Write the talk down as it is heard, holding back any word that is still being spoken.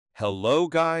Hello,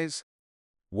 guys!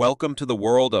 Welcome to the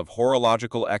world of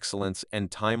horological excellence and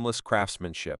timeless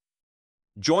craftsmanship.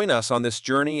 Join us on this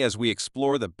journey as we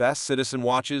explore the best citizen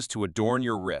watches to adorn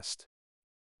your wrist.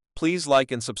 Please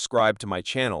like and subscribe to my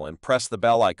channel and press the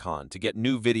bell icon to get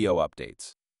new video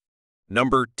updates.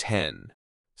 Number 10.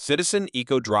 Citizen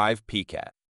EcoDrive PCAT.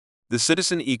 The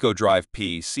Citizen EcoDrive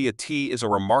PCAT is a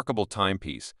remarkable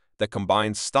timepiece that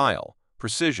combines style,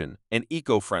 precision, and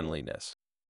eco-friendliness.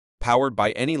 Powered by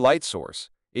any light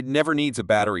source, it never needs a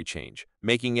battery change,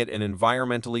 making it an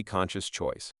environmentally conscious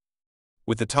choice.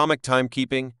 With atomic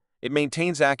timekeeping, it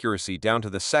maintains accuracy down to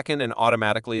the second and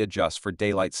automatically adjusts for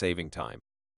daylight saving time.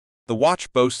 The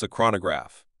watch boasts a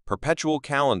chronograph, perpetual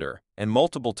calendar, and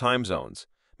multiple time zones,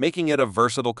 making it a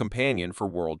versatile companion for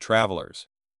world travelers.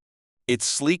 Its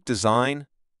sleek design,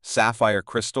 sapphire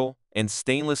crystal, and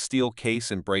stainless steel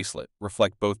case and bracelet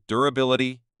reflect both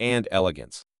durability and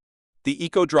elegance. The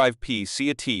EcoDrive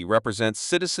PCAT represents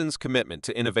Citizen's commitment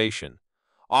to innovation,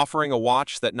 offering a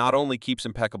watch that not only keeps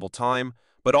impeccable time,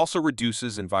 but also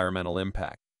reduces environmental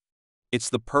impact.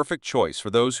 It's the perfect choice for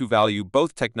those who value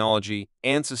both technology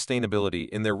and sustainability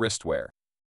in their wristwear.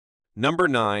 Number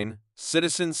 9.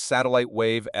 Citizen Satellite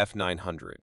Wave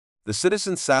F900. The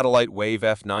Citizen Satellite Wave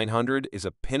F900 is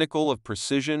a pinnacle of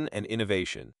precision and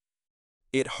innovation.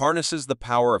 It harnesses the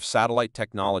power of satellite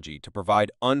technology to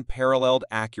provide unparalleled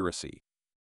accuracy.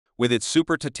 With its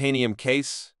super titanium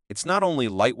case, it's not only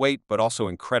lightweight but also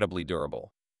incredibly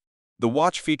durable. The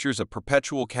watch features a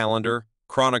perpetual calendar,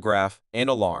 chronograph, and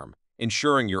alarm,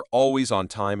 ensuring you're always on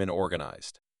time and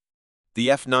organized. The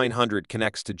F900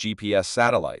 connects to GPS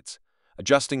satellites,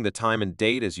 adjusting the time and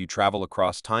date as you travel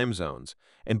across time zones,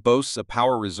 and boasts a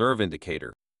power reserve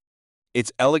indicator.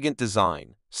 Its elegant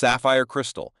design, sapphire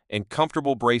crystal, and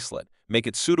comfortable bracelet make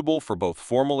it suitable for both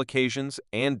formal occasions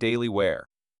and daily wear.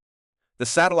 The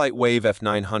Satellite Wave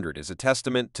F900 is a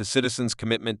testament to Citizen's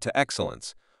commitment to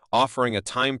excellence, offering a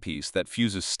timepiece that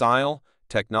fuses style,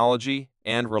 technology,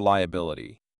 and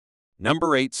reliability.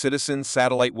 Number 8. Citizen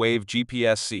Satellite Wave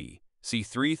GPS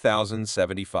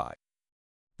C3075.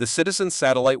 The Citizen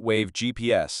Satellite Wave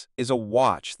GPS is a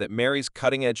watch that marries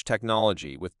cutting-edge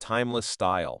technology with timeless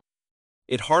style.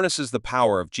 It harnesses the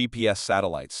power of GPS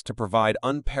satellites to provide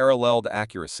unparalleled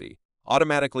accuracy,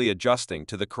 automatically adjusting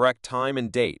to the correct time and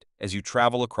date as you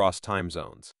travel across time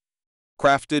zones.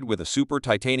 Crafted with a super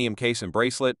titanium case and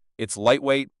bracelet, it's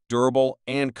lightweight, durable,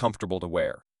 and comfortable to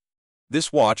wear.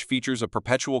 This watch features a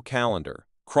perpetual calendar,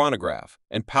 chronograph,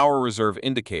 and power reserve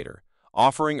indicator,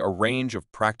 offering a range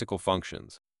of practical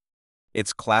functions.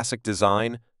 Its classic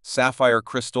design, sapphire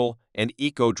crystal, and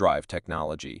EcoDrive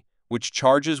technology, which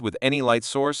charges with any light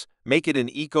source, make it an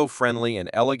eco-friendly and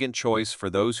elegant choice for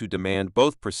those who demand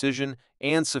both precision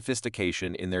and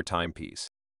sophistication in their timepiece.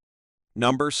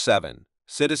 Number 7.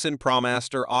 Citizen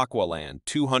Promaster Aqualand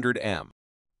 200M.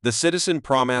 The Citizen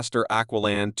Promaster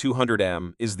Aqualand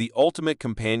 200M is the ultimate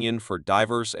companion for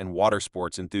divers and water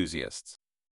sports enthusiasts.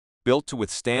 Built to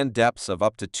withstand depths of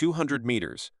up to 200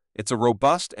 meters, it's a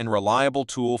robust and reliable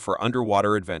tool for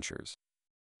underwater adventures.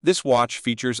 This watch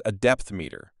features a depth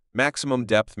meter, maximum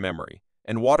depth memory,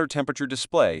 and water temperature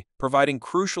display, providing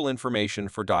crucial information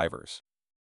for divers.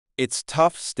 Its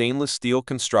tough stainless steel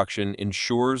construction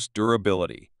ensures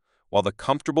durability, while the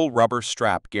comfortable rubber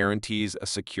strap guarantees a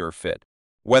secure fit.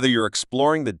 Whether you're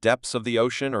exploring the depths of the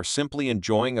ocean or simply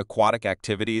enjoying aquatic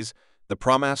activities, the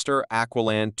Promaster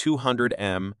Aqualand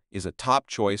 200M is a top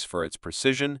choice for its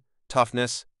precision,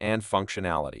 toughness, and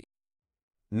functionality.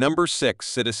 Number 6.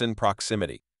 Citizen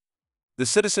Proximity. The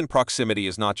Citizen Proximity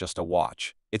is not just a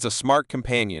watch, it's a smart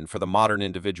companion for the modern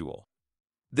individual.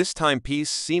 This timepiece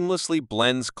seamlessly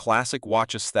blends classic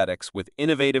watch aesthetics with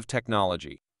innovative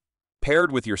technology.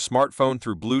 Paired with your smartphone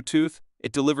through Bluetooth,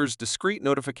 it delivers discreet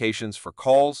notifications for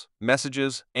calls,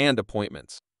 messages, and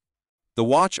appointments. The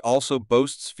watch also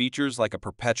boasts features like a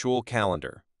perpetual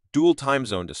calendar, dual time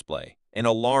zone display, and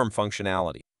alarm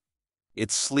functionality.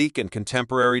 Its sleek and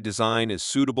contemporary design is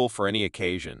suitable for any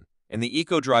occasion, and the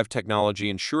EcoDrive technology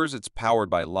ensures it's powered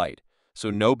by light, so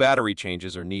no battery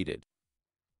changes are needed.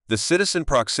 The Citizen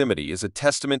Proximity is a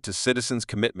testament to Citizen's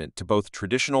commitment to both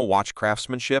traditional watch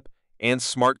craftsmanship and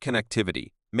smart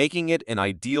connectivity, making it an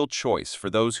ideal choice for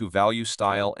those who value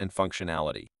style and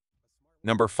functionality.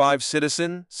 Number 5.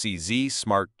 Citizen CZ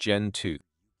Smart Gen 2.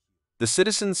 The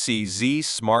Citizen CZ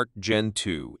Smart Gen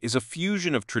 2 is a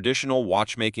fusion of traditional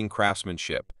watchmaking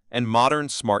craftsmanship and modern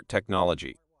smart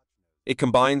technology. It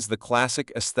combines the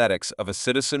classic aesthetics of a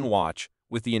Citizen watch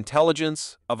with the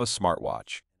intelligence of a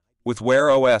smartwatch. With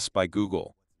Wear OS by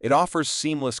Google, it offers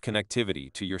seamless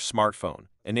connectivity to your smartphone,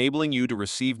 enabling you to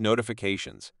receive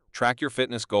notifications, track your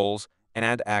fitness goals,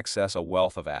 and access a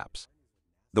wealth of apps.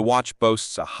 The watch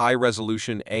boasts a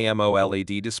high-resolution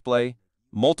AMOLED display,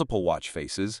 multiple watch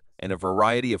faces, and a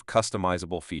variety of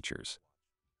customizable features.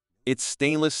 Its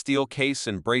stainless steel case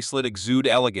and bracelet exude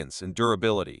elegance and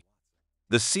durability.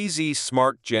 The CZ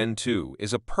Smart Gen 2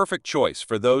 is a perfect choice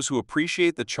for those who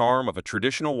appreciate the charm of a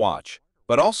traditional watch,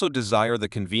 but also desire the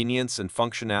convenience and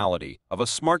functionality of a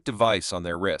smart device on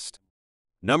their wrist.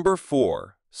 Number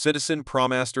 4. Citizen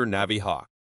Promaster Navihawk.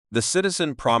 The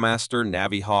Citizen Promaster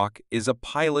Navihawk is a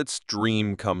pilot's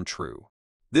dream come true.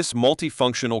 This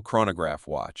multifunctional chronograph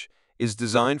watch is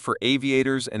designed for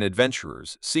aviators and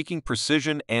adventurers seeking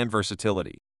precision and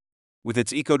versatility. With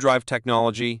its eco-drive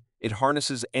technology, it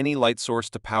harnesses any light source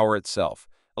to power itself,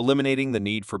 eliminating the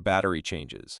need for battery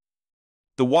changes.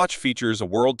 The watch features a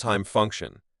world time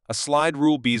function, a slide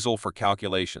rule bezel for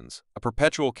calculations, a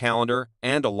perpetual calendar,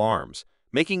 and alarms,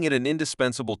 making it an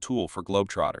indispensable tool for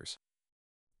globetrotters.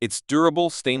 Its durable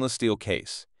stainless steel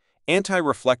case,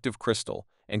 anti-reflective crystal,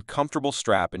 and comfortable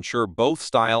strap ensure both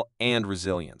style and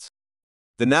resilience.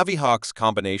 The Navihawk's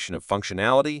combination of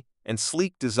functionality and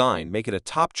sleek design make it a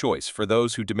top choice for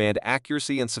those who demand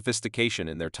accuracy and sophistication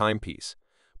in their timepiece,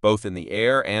 both in the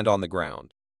air and on the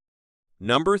ground.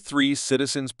 Number 3.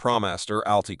 Citizen's Promaster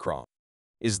Altichron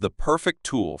is the perfect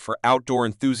tool for outdoor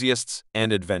enthusiasts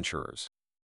and adventurers.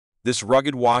 This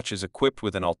rugged watch is equipped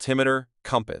with an altimeter,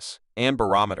 compass, and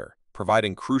barometer,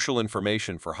 providing crucial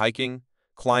information for hiking,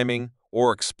 climbing,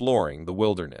 or exploring the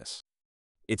wilderness.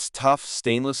 Its tough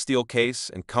stainless steel case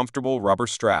and comfortable rubber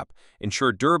strap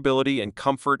ensure durability and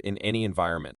comfort in any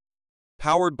environment.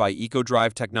 Powered by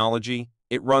eco-drive technology,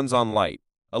 it runs on light,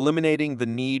 eliminating the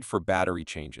need for battery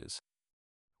changes.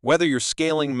 Whether you're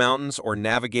scaling mountains or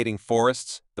navigating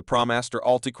forests, the Promaster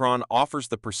Altichron offers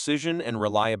the precision and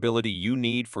reliability you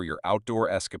need for your outdoor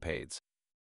escapades.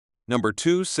 Number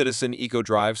 2. Citizen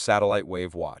eco-drive Satellite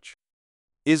Wave Watch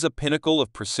is a pinnacle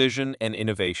of precision and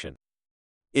innovation.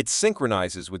 It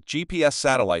synchronizes with GPS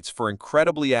satellites for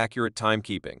incredibly accurate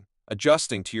timekeeping,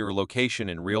 adjusting to your location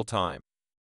in real time.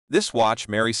 This watch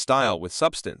marries style with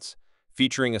substance,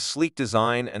 featuring a sleek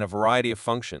design and a variety of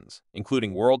functions,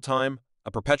 including world time, a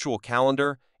perpetual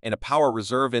calendar, and a power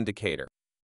reserve indicator.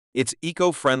 Its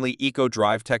eco-friendly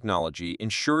eco-drive technology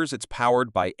ensures it's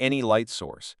powered by any light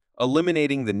source,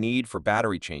 eliminating the need for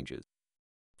battery changes.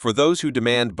 For those who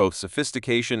demand both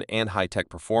sophistication and high-tech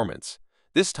performance,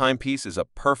 this timepiece is a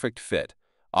perfect fit,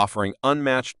 offering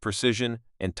unmatched precision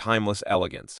and timeless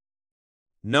elegance.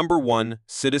 Number 1.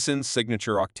 Citizen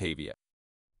Signature Octavia.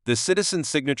 The Citizen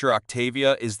Signature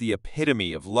Octavia is the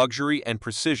epitome of luxury and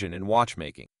precision in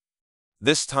watchmaking.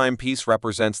 This timepiece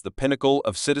represents the pinnacle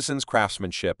of Citizen's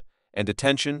craftsmanship and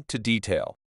attention to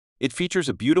detail. It features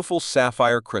a beautiful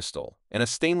sapphire crystal and a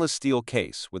stainless steel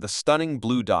case with a stunning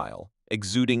blue dial,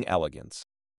 exuding elegance.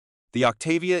 The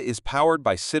Octavia is powered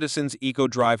by Citizen's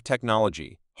eco-drive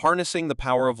technology, harnessing the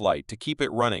power of light to keep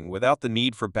it running without the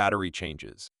need for battery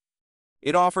changes.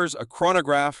 It offers a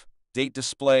chronograph, date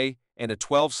display, and a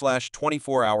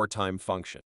 12/24-hour time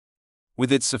function.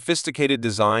 With its sophisticated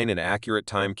design and accurate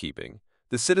timekeeping,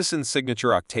 the Citizen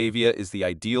Signature Octavia is the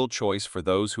ideal choice for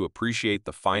those who appreciate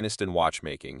the finest in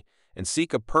watchmaking and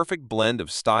seek a perfect blend of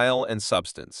style and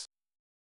substance.